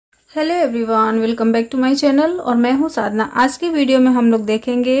Hello everyone, welcome back to my channel और मैं हूं साधना। आज की वीडियो में हम लोग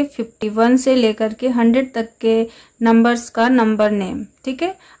देखेंगे 51 से लेकर के 100 तक के नंबर्स का नंबर नेम। ठीक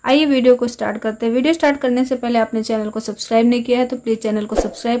है, आइए वीडियो को स्टार्ट करते हैं। वीडियो स्टार्ट करने से पहले आपने चैनल को सब्सक्राइब नहीं किया है तो प्लीज चैनल को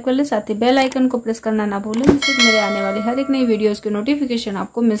सब्सक्राइब कर ले, साथ ही बेल आइकन को प्रेस करना ना भूलें जिससे मेरे आने वाले हर एक नई वीडियोज की नोटिफिकेशन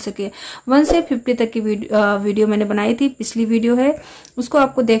आपको मिल सके। 1 से 50 तक की वीडियो मैंने बनाई थी, पिछली वीडियो है, उसको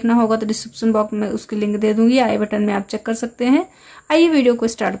आपको देखना होगा तो डिस्क्रिप्शन बॉक्स में उसकी लिंक दे दूंगी, आई बटन में आप चेक कर सकते हैं। आइए वीडियो को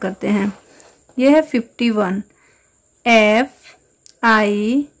स्टार्ट करते हैं। यह है 51,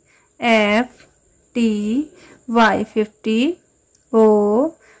 FIFTY 50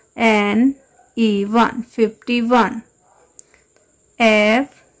 ONE 1 51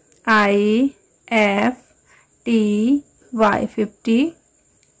 FIFTY 50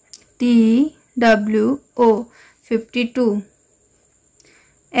 TWO 52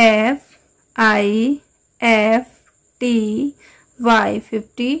 FIFTY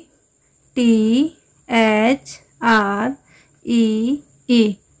 50 THREE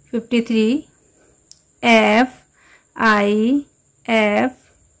 53 FIFTY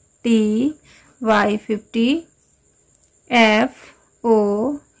 50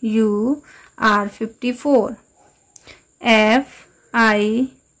 FOUR 54 FIFTY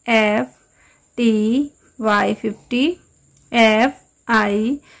 50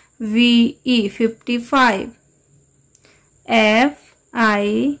 FIVE 55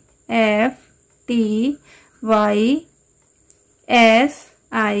 FIFTY SIX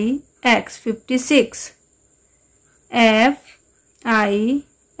 56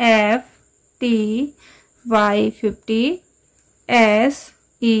 FIFTY 50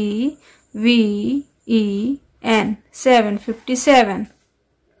 SEVEN 757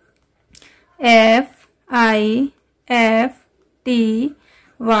 FIFTY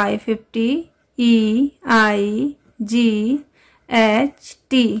 50 EIGHT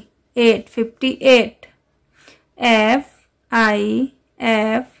 858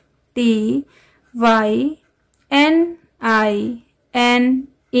 FIFTY NINE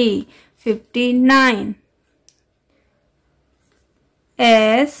 59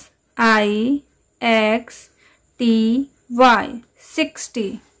 SIXTY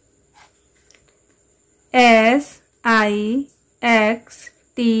 60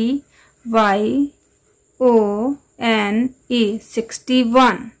 SIXTY ONE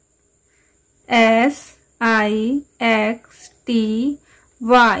 61 SIXTY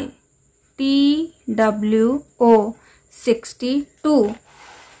TWO 62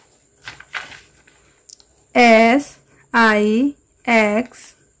 SIXTY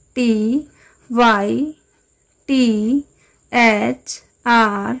THREE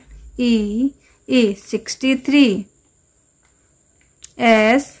 63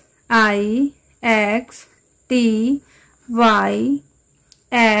 SIXTY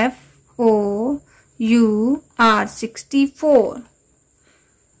FOUR 64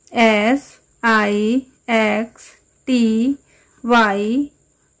 SIXTY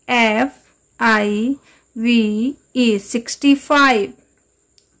FIVE 65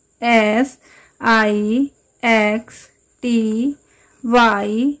 SIXTY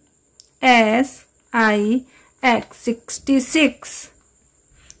SIX 66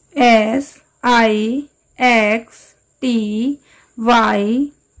 SIXTY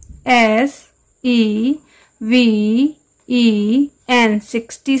SEVEN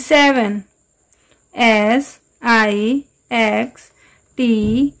 67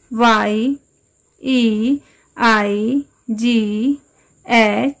 SIXTY EIGHT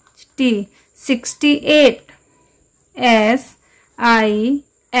 68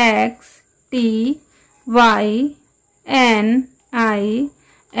 SIXTY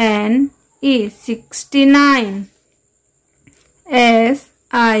NINE 69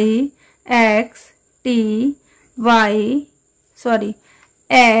 SIXTY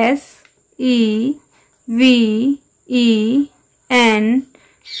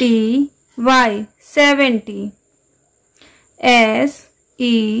SEVENTY 70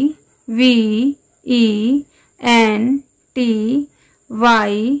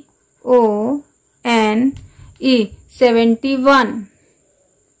 SEVENTY ONE 71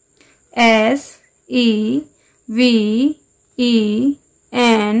 SEVENTY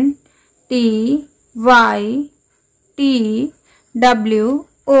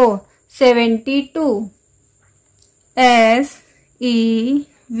TWO 72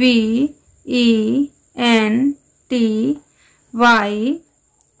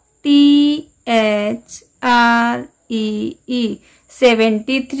 SEVENTY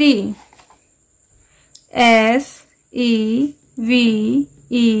THREE 73 SEVENTY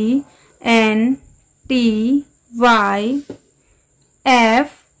FOUR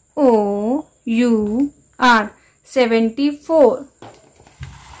U R 74.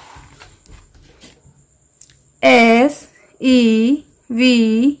 S E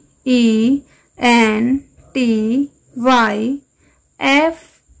V E N T Y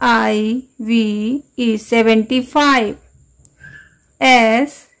F I V E 75.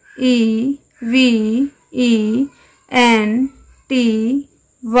 S E V E N T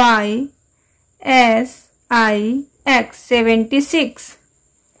Y S I X 76.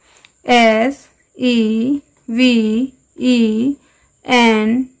 S E V E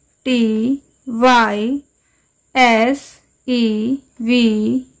N T Y S E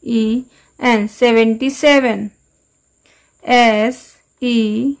V E N 77. S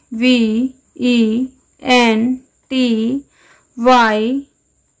E V E N T Y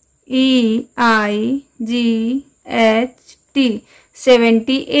E I G H T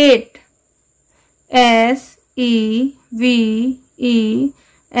 78. S E V E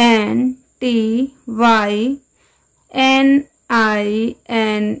N T Y N I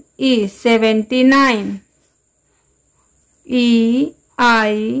N E 79. E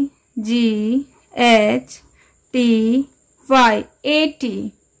I G H T Y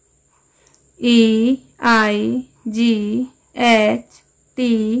 80. E I G H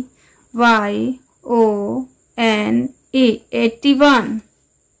T Y O N E 81.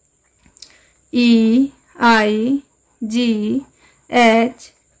 E I G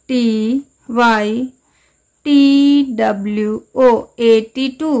H T Y T W O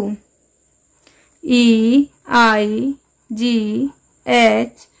 82. E I G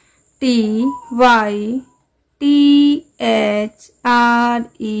H T Y T H R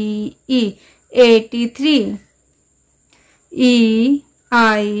E E 83. E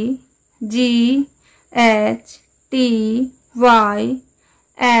I G H T Y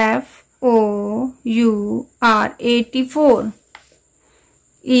F O U R 84.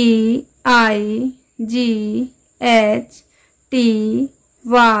 E I G H T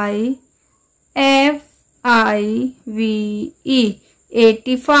Y F I V E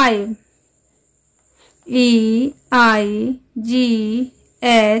 85. E I G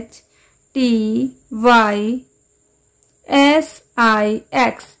H T Y S I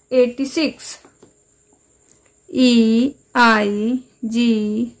X 86. E I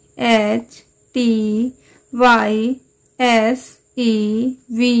G H T Y S E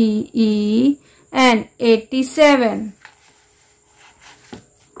V E N 87.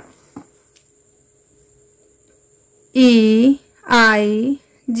 E I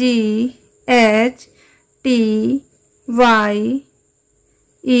G H T Y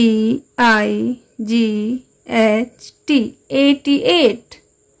E I G H T 88.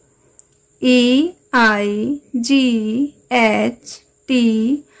 E I G H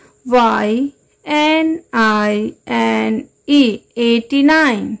T Y N I N E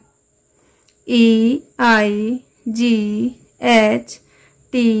 89. E I G H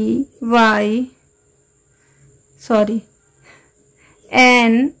T Y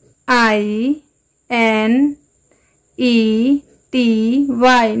N I N E T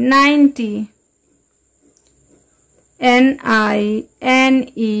Y 90. N I N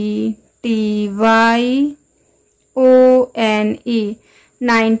E T Y O N E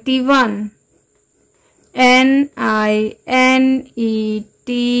 91. N I N E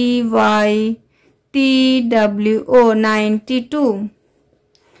T Y T W O 92.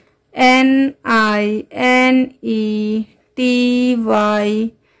 N I N E T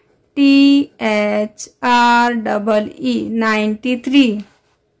Y T H R E E 93.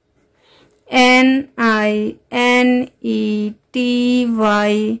 N I N E T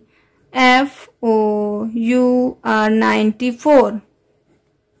Y F O U R 94.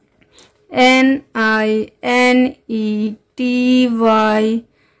 N I N E T Y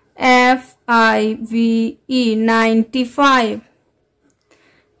F I V E 95.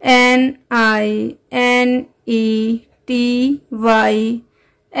 N I N E T Y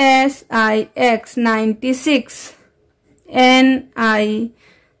S I X 96. N I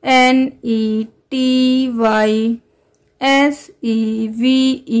N E T Y S E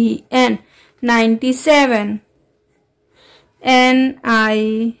V E N 97. N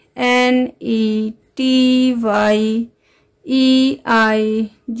I N E T Y E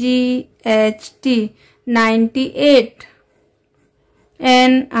I G H T 98.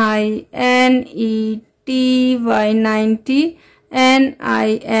 N I N E T Y 90. N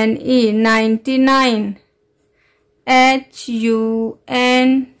I N E 99. H U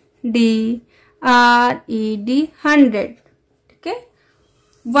N D R E D 100. ठीक है,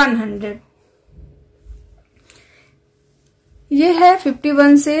 100। ये है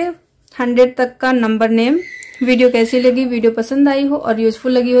 51 से 100 तक का number name. Video कैसी लगी, video पसंद आई हो और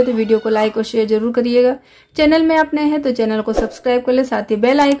यूजफुल लगी हो तो वीडियो को लाइक और शेयर जरूर करिएगा। चैनल में आप नए हैं तो चैनल को सब्सक्राइब कर ले, साथ ही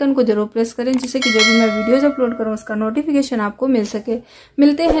बेल आइकन को जरूर प्रेस करें जिससे कि जब भी मैं वीडियोज अपलोड करूं उसका नोटिफिकेशन आपको मिल सके।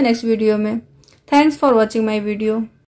 मिलते हैं नेक्स्ट वीडियो में। Thanks for watching my video.